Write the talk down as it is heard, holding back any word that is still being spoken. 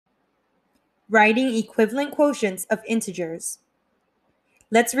writing equivalent quotients of integers.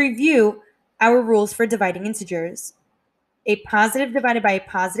 Let's review our rules for dividing integers. A positive divided by a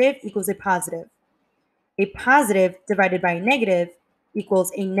positive equals a positive. A positive divided by a negative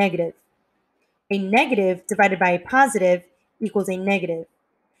equals a negative. A negative divided by a positive equals a negative.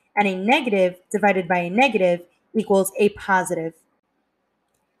 And a negative divided by a negative equals a positive.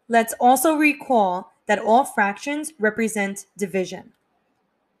 Let's also recall that all fractions represent division.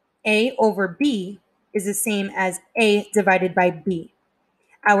 A over B is the same as A divided by B.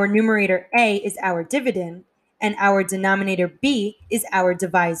 Our numerator A is our dividend, and our denominator B is our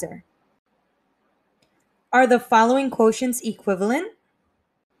divisor. Are the following quotients equivalent?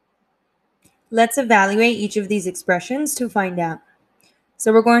 Let's evaluate each of these expressions to find out.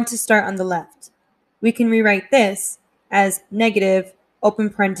 So we're going to start on the left. We can rewrite this as negative, open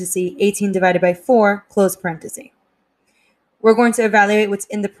parenthesis, 18 divided by 4, close parenthesis. We're going to evaluate what's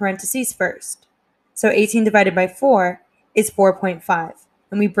in the parentheses first. So 18 divided by 4 is 4.5,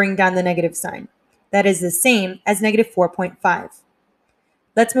 and we bring down the negative sign. That is the same as negative 4.5.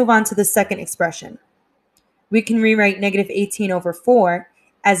 Let's move on to the second expression. We can rewrite negative 18 over 4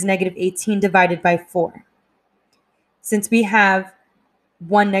 as negative 18 divided by 4. Since we have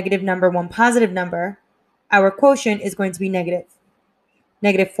one negative number, one positive number, our quotient is going to be negative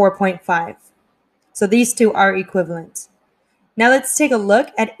 4.5. So these two are equivalent. Now let's take a look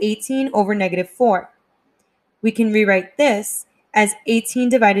at 18 over negative 4. We can rewrite this as 18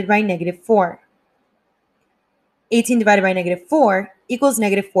 divided by negative 4. 18 divided by negative 4 equals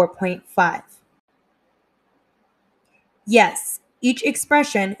negative 4.5. Yes, each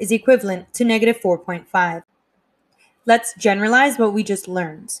expression is equivalent to negative 4.5. Let's generalize what we just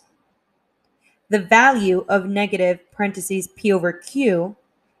learned. The value of negative parentheses p over q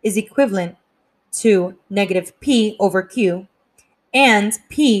is equivalent to negative p over q and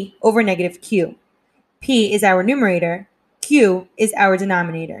p over negative q. P is our numerator, q is our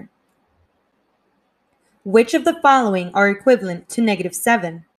denominator. Which of the following are equivalent to negative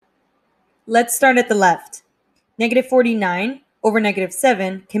 7? Let's start at the left. Negative 49 over negative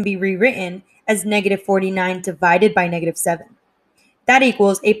 7 can be rewritten as negative 49 divided by negative 7. That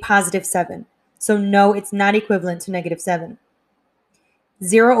equals a positive 7. So no, it's not equivalent to negative 7.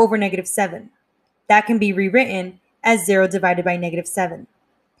 0 over negative 7. That can be rewritten as 0 divided by negative 7.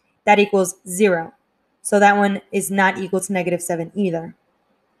 That equals 0. So that one is not equal to negative 7 either.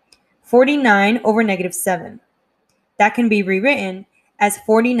 49 over negative 7. That can be rewritten as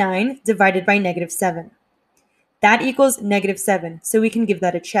 49 divided by negative 7. That equals negative 7, so we can give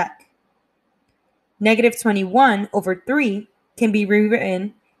that a check. Negative 21 over 3 can be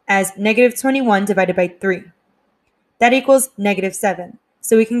rewritten as negative 21 divided by 3. That equals negative 7,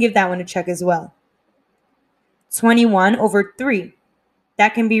 so we can give that one a check as well. 21 over 3.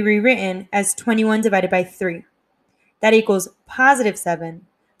 That can be rewritten as 21 divided by 3. That equals positive 7,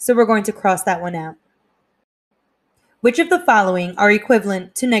 so we're going to cross that one out. Which of the following are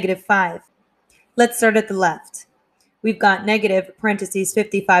equivalent to negative 5? Let's start at the left. We've got negative parentheses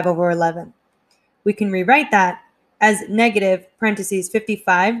 55 over 11. We can rewrite that as negative parentheses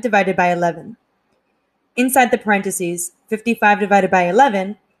 55 divided by 11. Inside the parentheses, 55 divided by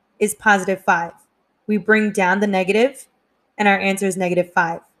 11 is positive 5. We bring down the negative, and our answer is negative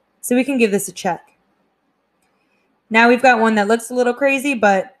 5. So we can give this a check. Now we've got one that looks a little crazy,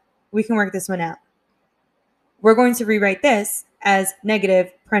 but we can work this one out. We're going to rewrite this as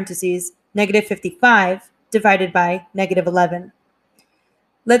negative parentheses negative 55 divided by negative 11.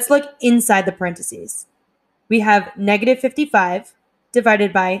 Let's look inside the parentheses. We have negative 55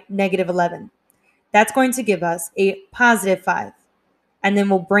 divided by negative 11. That's going to give us a positive 5. And then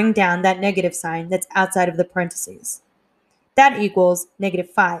we'll bring down that negative sign that's outside of the parentheses. That equals negative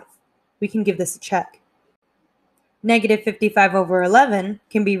 5. We can give this a check. Negative 55 over 11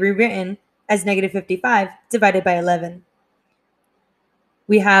 can be rewritten as negative 55 divided by 11.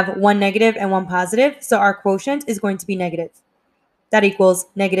 We have one negative and one positive, so our quotient is going to be negative. That equals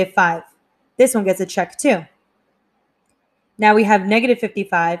negative 5. This one gets a check too. Now we have negative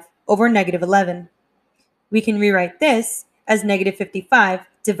 55 over negative 11. We can rewrite this as negative 55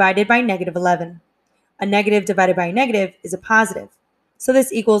 divided by negative 11. A negative divided by a negative is a positive, so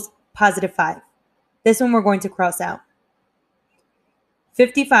this equals positive 5. This one we're going to cross out.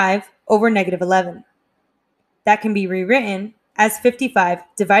 55 over negative 11. That can be rewritten as 55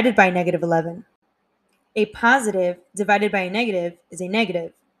 divided by negative 11. A positive divided by a negative is a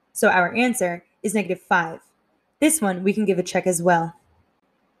negative, so our answer is negative 5. This one we can give a check as well.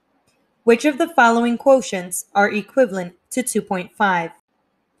 Which of the following quotients are equivalent to 2.5?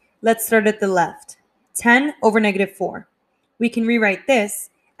 Let's start at the left. 10 over negative 4. We can rewrite this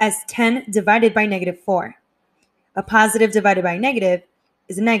as 10 divided by negative 4. A positive divided by negative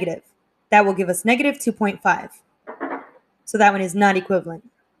is a negative. That will give us negative 2.5. So that one is not equivalent.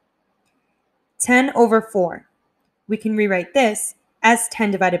 10 over 4. We can rewrite this as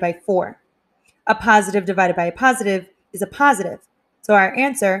 10 divided by 4. A positive divided by a positive is a positive. So our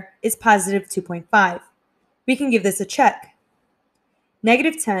answer is positive 2.5. We can give this a check.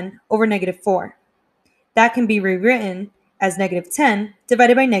 Negative 10 over negative 4. That can be rewritten as negative 10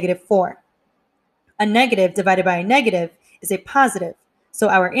 divided by negative 4. A negative divided by a negative is a positive. So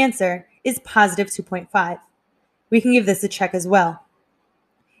our answer is positive 2.5. We can give this a check as well.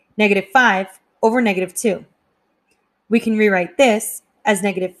 Negative 5 over negative 2. We can rewrite this as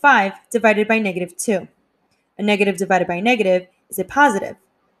negative 5 divided by negative 2. A negative divided by a negative is a positive.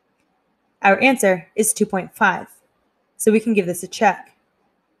 Our answer is 2.5. So we can give this a check.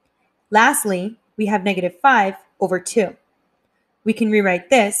 Lastly, we have negative 5 over 2. We can rewrite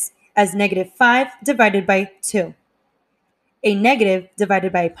this as negative 5 divided by 2. A negative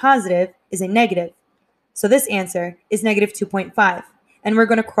divided by a positive is a negative. So this answer is negative 2.5, and we're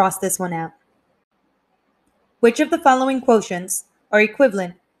going to cross this one out. Which of the following quotients are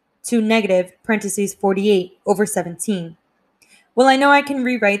equivalent to negative parentheses 48 over 17? Well, I know I can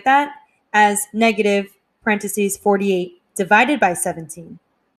rewrite that as negative parentheses 48 divided by 17.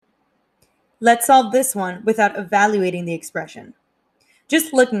 Let's solve this one without evaluating the expression.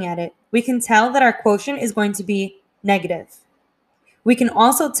 Just looking at it, we can tell that our quotient is going to be negative. We can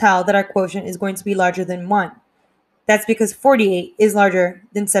also tell that our quotient is going to be larger than 1. That's because 48 is larger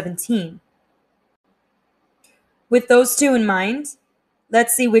than 17. With those two in mind,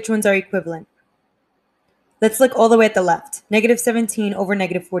 let's see which ones are equivalent. Let's look all the way at the left, negative 17 over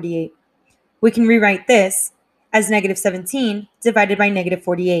negative 48. We can rewrite this as negative 17 divided by negative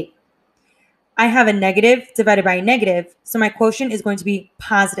 48. I have a negative divided by a negative, so my quotient is going to be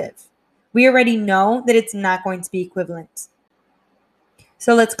positive. We already know that it's not going to be equivalent.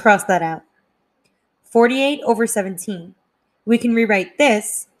 So let's cross that out. 48 over 17. We can rewrite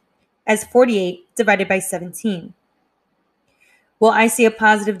this as 48 divided by 17. Well, I see a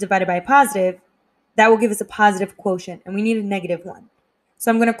positive divided by a positive. That will give us a positive quotient, and we need a negative one.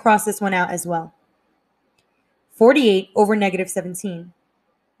 So I'm going to cross this one out as well. 48 over negative 17.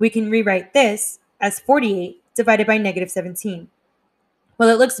 We can rewrite this as 48 divided by negative 17. Well,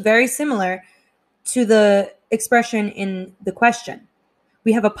 it looks very similar to the expression in the question.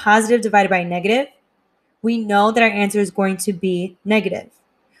 We have a positive divided by a negative. We know that our answer is going to be negative.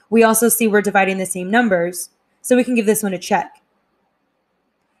 We also see we're dividing the same numbers, so we can give this one a check.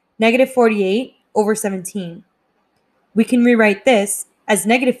 Negative 48 over 17. We can rewrite this as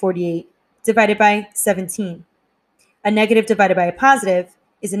negative 48 divided by 17. A negative divided by a positive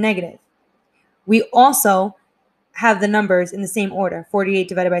is a negative. We also have the numbers in the same order, 48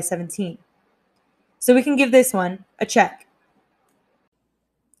 divided by 17. So we can give this one a check.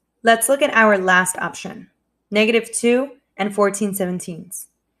 Let's look at our last option, negative 2 and 14/17.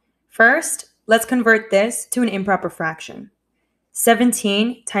 First, let's convert this to an improper fraction.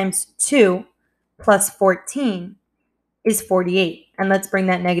 17 times 2 plus 14 is 48, and let's bring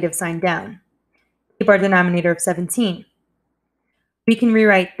that negative sign down. Keep our denominator of 17. We can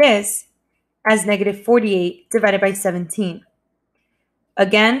rewrite this as negative 48 divided by 17.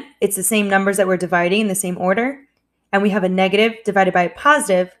 Again, it's the same numbers that we're dividing in the same order, and we have a negative divided by a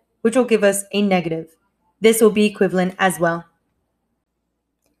positive, which will give us a negative. This will be equivalent as well.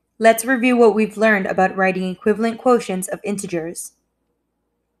 Let's review what we've learned about writing equivalent quotients of integers.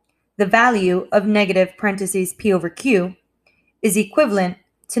 The value of negative parentheses p over q is equivalent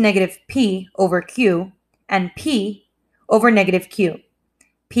to negative p over q and p over negative q.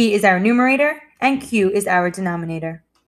 P is our numerator and q is our denominator.